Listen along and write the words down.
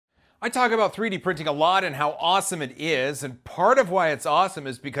I talk about 3D printing a lot and how awesome it is, and part of why it's awesome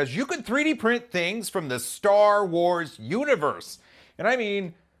is because you can 3D print things from the Star Wars universe. And I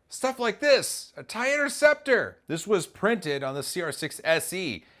mean, stuff like this, a TIE Interceptor. This was printed on the CR6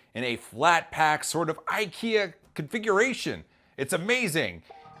 SE in a flat pack sort of IKEA configuration. It's amazing.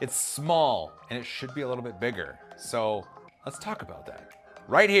 It's small, and it should be a little bit bigger. So let's talk about that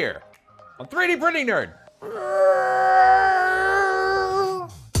right here on 3D Printing Nerd.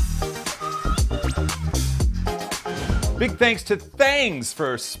 Big thanks to Thangs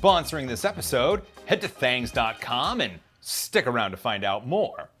for sponsoring this episode. Head to thangs.com and stick around to find out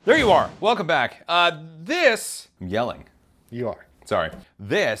more. There you are. Welcome back. I'm yelling. You are. Sorry.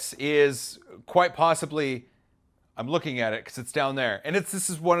 This is quite possibly, I'm looking at it because it's down there, and this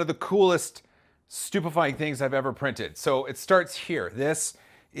is one of the coolest, stupefying things I've ever printed. So it starts here. This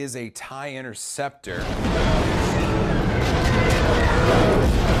is a TIE Interceptor.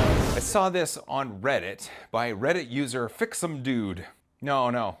 I saw this on Reddit by Reddit user Fixumdude.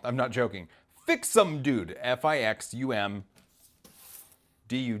 No, I'm not joking. Fixumdude, F-I-X-U-M-D-U-D-E.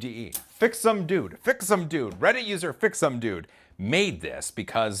 Fixumdude, Reddit user Fixumdude made this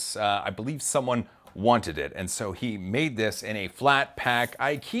because I believe someone wanted it. And so he made this in a flat pack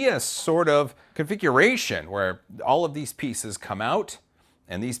IKEA sort of configuration where all of these pieces come out,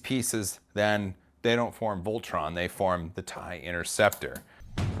 and these pieces then, they don't form Voltron, they form the TIE Interceptor.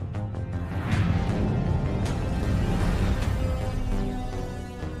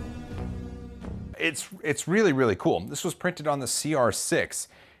 It's really, really cool. This was printed on the CR6.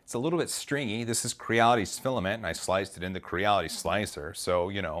 It's a little bit stringy. This is Creality's filament, and I sliced it in the Creality slicer. So,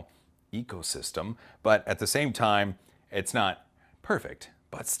 you know, ecosystem. But at the same time, it's not perfect.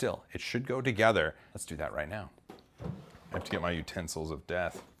 But still, it should go together. Let's do that right now. I have to get my utensils of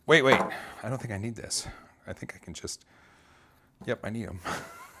death. Wait. I don't think I need this. I think I can just... Yep, I need them.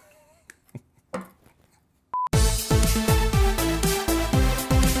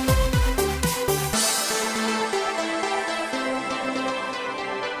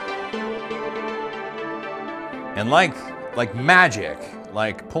 And like magic,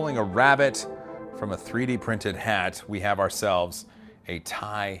 like pulling a rabbit from a 3D printed hat, we have ourselves a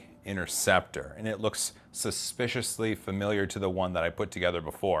TIE Interceptor. And it looks suspiciously familiar to the one that I put together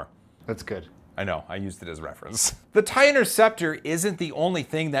before. That's good. I know, I used it as reference. The TIE Interceptor isn't the only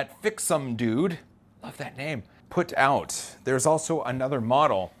thing that Fixumdude, love that name, put out. There's also another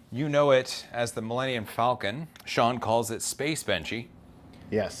model. You know it as the Millennium Falcon. Sean calls it Space Benchy.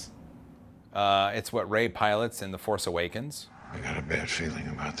 Yes. It's what Rey pilots in The Force Awakens. I got a bad feeling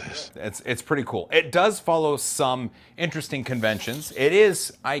about this. It's pretty cool. It does follow some interesting conventions. It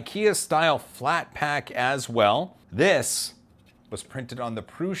is IKEA style flat pack as well. This was printed on the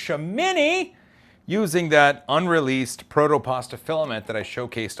Prusa Mini using that unreleased protopasta filament that I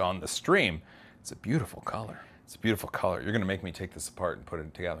showcased on the stream. It's a beautiful color. It's a beautiful color. You're gonna make me take this apart and put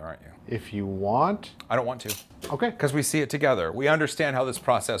it together, aren't you? If you want. I don't want to. Okay. Because we see it together. We understand how this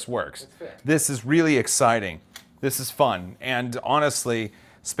process works. This is really exciting. This is fun. And honestly,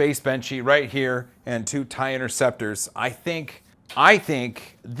 Space Benchy right here and two TIE Interceptors, I think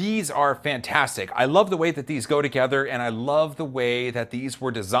these are fantastic. I love the way that these go together, and I love the way that these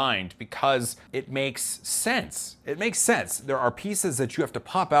were designed because it makes sense. It makes sense. There are pieces that you have to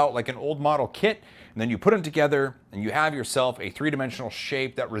pop out like an old model kit, and then you put them together and you have yourself a three-dimensional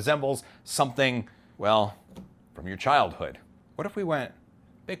shape that resembles something, well, from your childhood. What if we went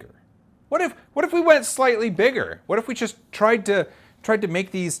bigger? What if we went slightly bigger? What if we just tried to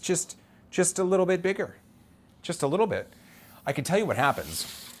make these just a little bit bigger? Just a little bit. I can tell you what happens.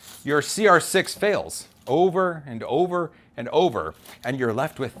 Your CR6 fails over and over and over, and you're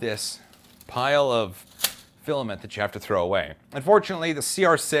left with this pile of filament that you have to throw away. Unfortunately, the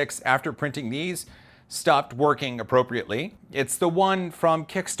CR6, after printing these, stopped working appropriately. It's the one from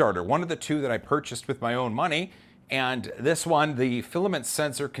Kickstarter, one of the two that I purchased with my own money, and this one, the filament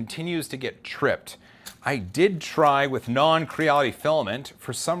sensor continues to get tripped. I did try with non-Creality filament.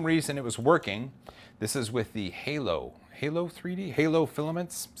 For some reason, it was working. This is with the Halo 3D, Halo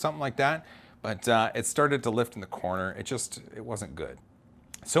filaments, something like that. But it started to lift in the corner. It wasn't good.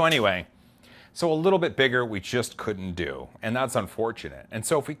 So anyway, so a little bit bigger we just couldn't do, and that's unfortunate. And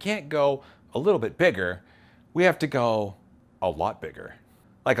so if we can't go a little bit bigger, we have to go a lot bigger.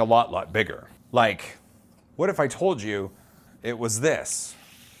 Like a lot bigger. Like, what if I told you it was this,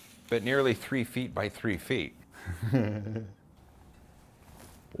 but nearly 3 feet by 3 feet?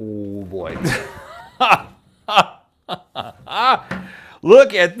 Oh boy.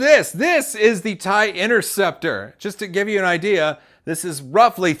 Look at this. This is the TIE Interceptor. Just to give you an idea, this is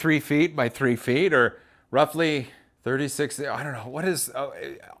roughly 3 feet by 3 feet, or roughly 36, I don't know, what is,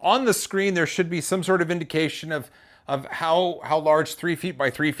 on the screen there should be some sort of indication of how large 3 feet by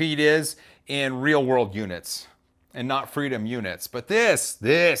 3 feet is in real world units and not freedom units. But this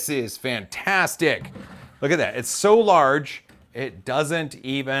is fantastic. Look at that, it's so large, it doesn't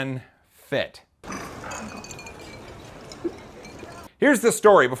even fit. Here's the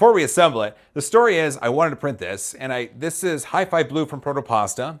story, before we assemble it. The story is, I wanted to print this, and this is Hi-Fi Blue from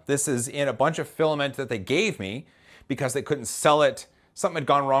Protopasta. This is in a bunch of filament that they gave me because they couldn't sell it. Something had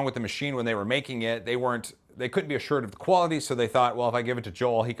gone wrong with the machine when they were making it. They couldn't be assured of the quality, so they thought, well, if I give it to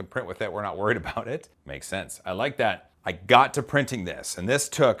Joel, he can print with it. We're not worried about it. Makes sense. I like that. I got to printing this, and this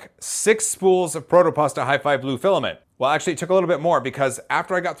took 6 spools of Protopasta Hi-Fi Blue filament. Well, actually, it took a little bit more because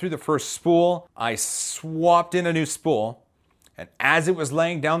after I got through the first spool, I swapped in a new spool. And as it was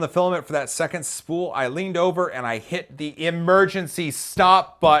laying down the filament for that second spool, I leaned over and I hit the emergency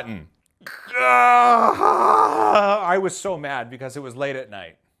stop button. I was so mad because it was late at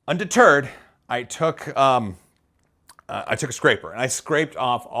night. Undeterred, I took a scraper and I scraped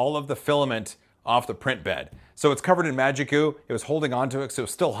off all of the filament off the print bed. So it's covered in magic goo. It was holding onto it, so it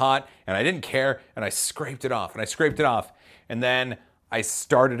was still hot, and I didn't care, and I scraped it off, and I scraped it off, and then I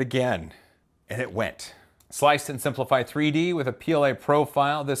started again, and it went. Sliced and Simplify 3D with a PLA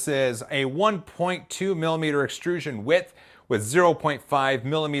profile. This is a 1.2 millimeter extrusion width with 0.5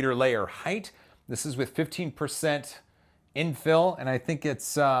 millimeter layer height. This is with 15% infill, and I think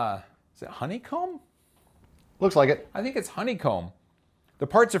it's, is it honeycomb? Looks like it. I think it's honeycomb. The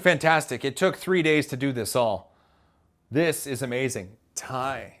parts are fantastic. It took 3 days to do this all. This is amazing.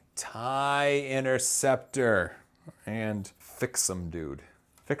 TIE Interceptor and Fixumdude.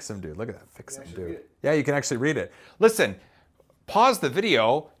 Fixumdude, look at that, Fixumdude. Yeah, you can actually read it. Listen, pause the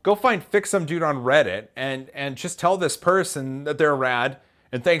video, go find Fixumdude on Reddit, and just tell this person that they're rad,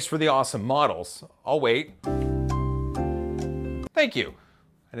 and thanks for the awesome models. I'll wait. Thank you.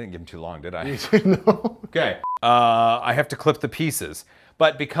 I didn't give him too long, did I? No. Okay, I have to clip the pieces.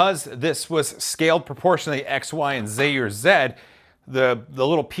 But because this was scaled proportionally X, Y, and Z or Z, the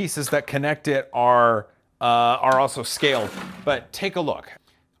little pieces that connect it are also scaled. But take a look.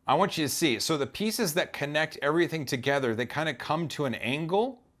 I want you to see. So the pieces that connect everything together, they kind of come to an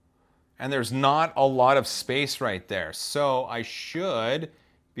angle, and there's not a lot of space right there. So I should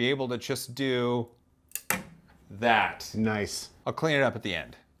be able to just do that. Nice. I'll clean it up at the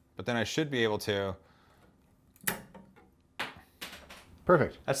end, but then I should be able to.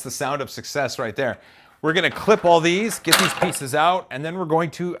 Perfect. That's the sound of success right there. We're gonna clip all these, get these pieces out, and then we're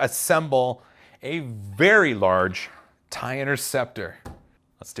going to assemble a very large TIE Interceptor.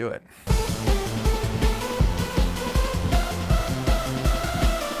 Let's do it.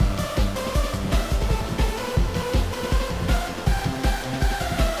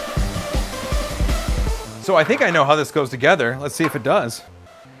 So I think I know how this goes together. Let's see if it does.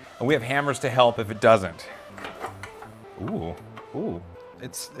 And we have hammers to help if it doesn't. Ooh, ooh,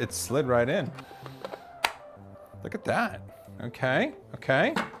 it's slid right in. Look at that. Okay,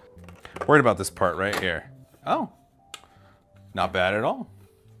 okay. Worried about this part right here. Oh, not bad at all.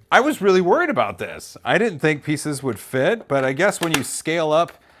 I was really worried about this. I didn't think pieces would fit, but I guess when you scale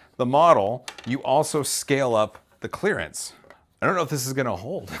up the model, you also scale up the clearance. I don't know if this is gonna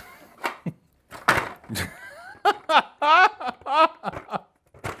hold.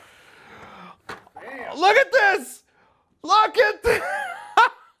 Look at this! Look at this!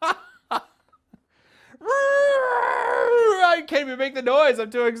 I can't even make the noise, I'm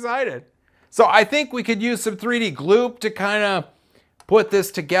too excited. So I think we could use some 3D gloop to kind of put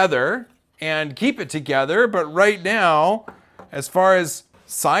this together and keep it together, but right now, as far as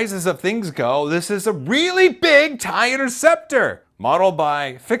sizes of things go, this is a really big TIE Interceptor, modeled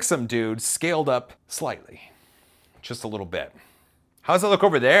by Fixumdude, scaled up slightly, just a little bit. How's it look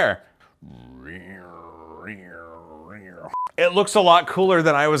over there? It looks a lot cooler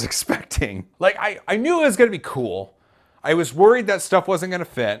than I was expecting. Like, I knew it was gonna be cool. I was worried that stuff wasn't gonna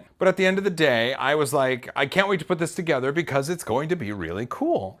fit, but at the end of the day, I was like, I can't wait to put this together because it's going to be really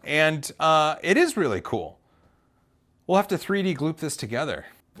cool. And it is really cool. We'll have to 3D gloop this together.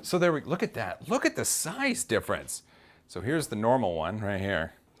 So there we, look at that. Look at the size difference. So here's the normal one right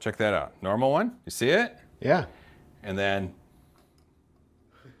here. Check that out. Normal one, you see it? Yeah. And then,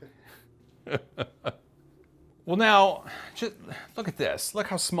 well now, just look at this. Look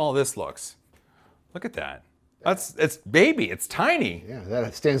how small this looks. Look at that. It's baby, it's tiny. Yeah,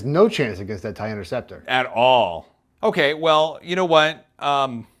 that stands no chance against that TIE Interceptor. At all. Okay, well, you know what?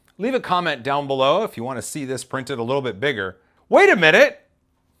 Leave a comment down below if you want to see this printed a little bit bigger. Wait a minute.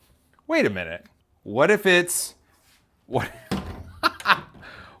 Wait a minute. What if it's, what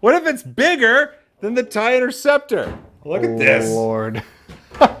if it's bigger than the TIE Interceptor. Look at this. Lord.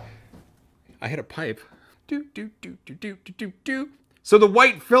 I hit a pipe. Do, do, do, do, do, do, do, do. So the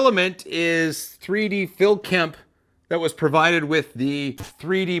white filament is 3D Philchem that was provided with the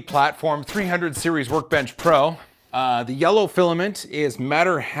 3D Platform 300 Series Workbench Pro. The yellow filament is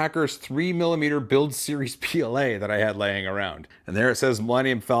Matter Hacker's 3mm Build Series PLA that I had laying around. And there it says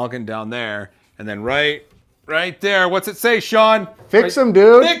Millennium Falcon down there. And then right there, what's it say, Sean?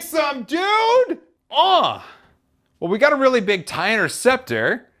 Fixumdude. Fixumdude! Oh! Well, we got a really big TIE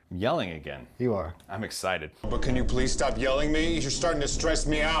Interceptor. I'm yelling again. You are. I'm excited. But can you please stop yelling at me? You're starting to stress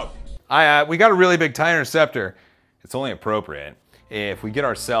me out. We got a really big TIE Interceptor. It's only appropriate if we get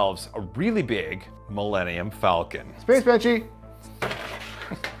ourselves a really big Millennium Falcon. Space Benchy.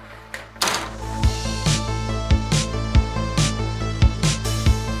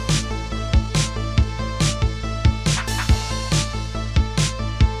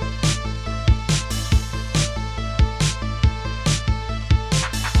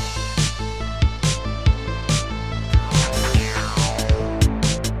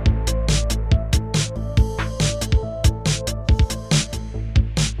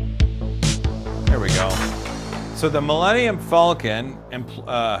 So the Millennium Falcon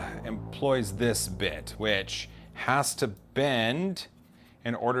employs this bit, which has to bend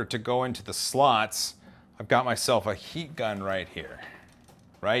in order to go into the slots. I've got myself a heat gun right here,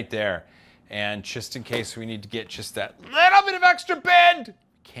 right there. And just in case we need to get just that little bit of extra bend, we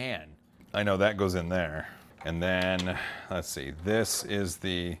can. I know that goes in there. And then, let's see, this is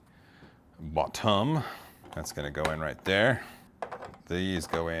the bottom. That's gonna go in right there. These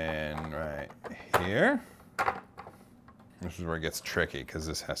go in right here. This is where it gets tricky because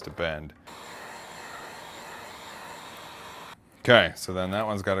this has to bend. Okay, so then that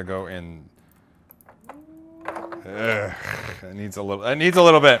one's got to go in. Ugh, it needs a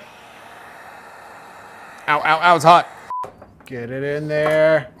little bit. Ow, ow, ow, it's hot. Get it in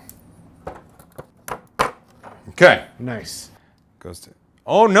there. Okay. Nice. Goes to.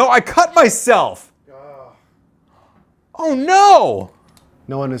 Oh no, I cut myself. Oh no.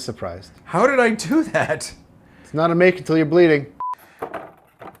 No one is surprised. How did I do that? It's not a make until you're bleeding.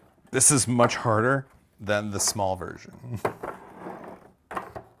 This is much harder than the small version.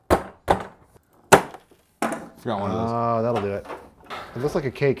 Forgot one of those. Oh, that'll do it. It looks like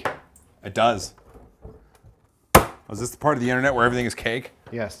a cake. It does. Oh, is this the part of the internet where everything is cake?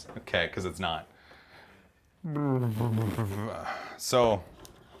 Yes. Okay, because it's not. So.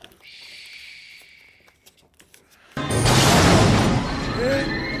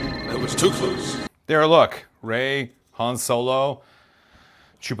 That was too close. There, look. Rey, Han Solo,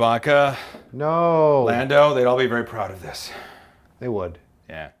 Chewbacca, No. Lando, they'd all be very proud of this. They would.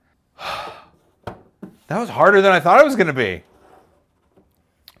 Yeah. That was harder than I thought it was going to be.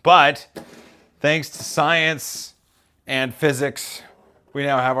 But thanks to science and physics, we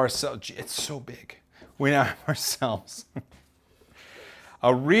now have ourselves, it's so big. We now have ourselves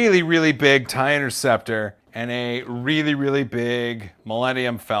a really, really big TIE Interceptor and a really, really big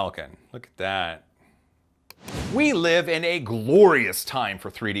Millennium Falcon. Look at that. We live in a glorious time for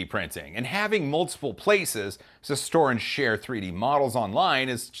 3D printing, and having multiple places to store and share 3D models online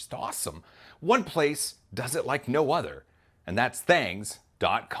is just awesome. One place does it like no other, and that's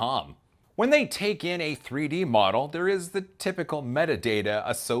Things.com. When they take in a 3D model, there is the typical metadata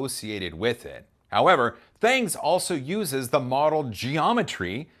associated with it. However, Things also uses the model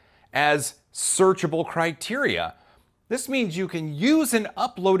geometry as searchable criteria. This means you can use an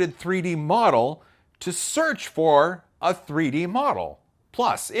uploaded 3D model to search for a 3D model.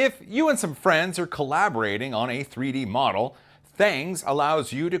 Plus, if you and some friends are collaborating on a 3D model, Things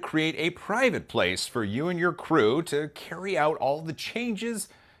allows you to create a private place for you and your crew to carry out all the changes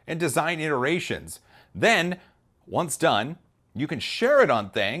and design iterations. Then, once done, you can share it on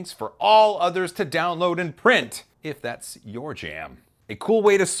Things for all others to download and print, if that's your jam. A cool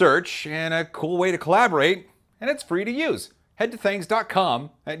way to search and a cool way to collaborate, and it's free to use. Head to Things.com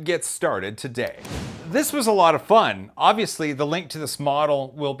and get started today. This was a lot of fun. Obviously, the link to this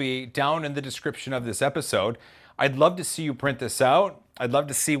model will be down in the description of this episode. I'd love to see you print this out. I'd love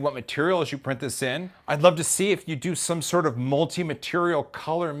to see what materials you print this in. I'd love to see if you do some sort of multi-material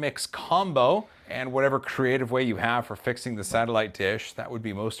color mix combo, and whatever creative way you have for fixing the satellite dish, that would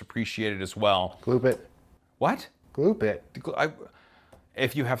be most appreciated as well. Gloop it. What? Gloop it.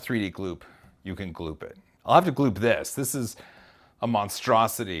 If you have 3D gloop, you can gloop it. I'll have to gloop this. This is a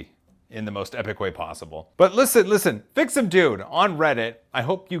monstrosity in the most epic way possible. But listen, Fixumdude on Reddit, I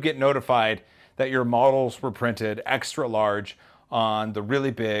hope you get notified that your models were printed extra large on the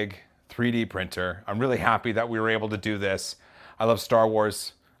really big 3D printer. I'm really happy that we were able to do this. I love Star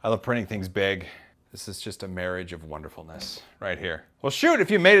Wars. I love printing things big. This is just a marriage of wonderfulness right here. Well, shoot,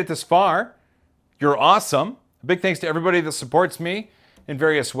 if you made it this far, you're awesome. A big thanks to everybody that supports me in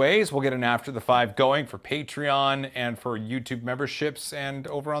various ways. We'll get an After the 5 going for Patreon and for YouTube memberships and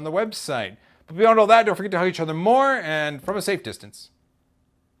over on the website. But beyond all that, don't forget to hug each other more and from a safe distance.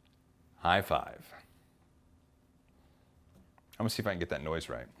 High five. I'm gonna see if I can get that noise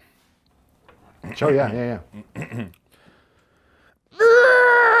right. Sure, yeah.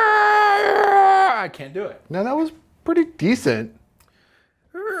 I can't do it. No, that was pretty decent.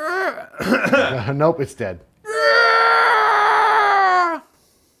 Nope, it's dead.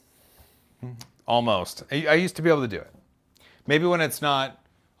 Almost. I used to be able to do it. Maybe when it's not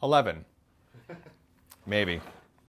 11. Maybe.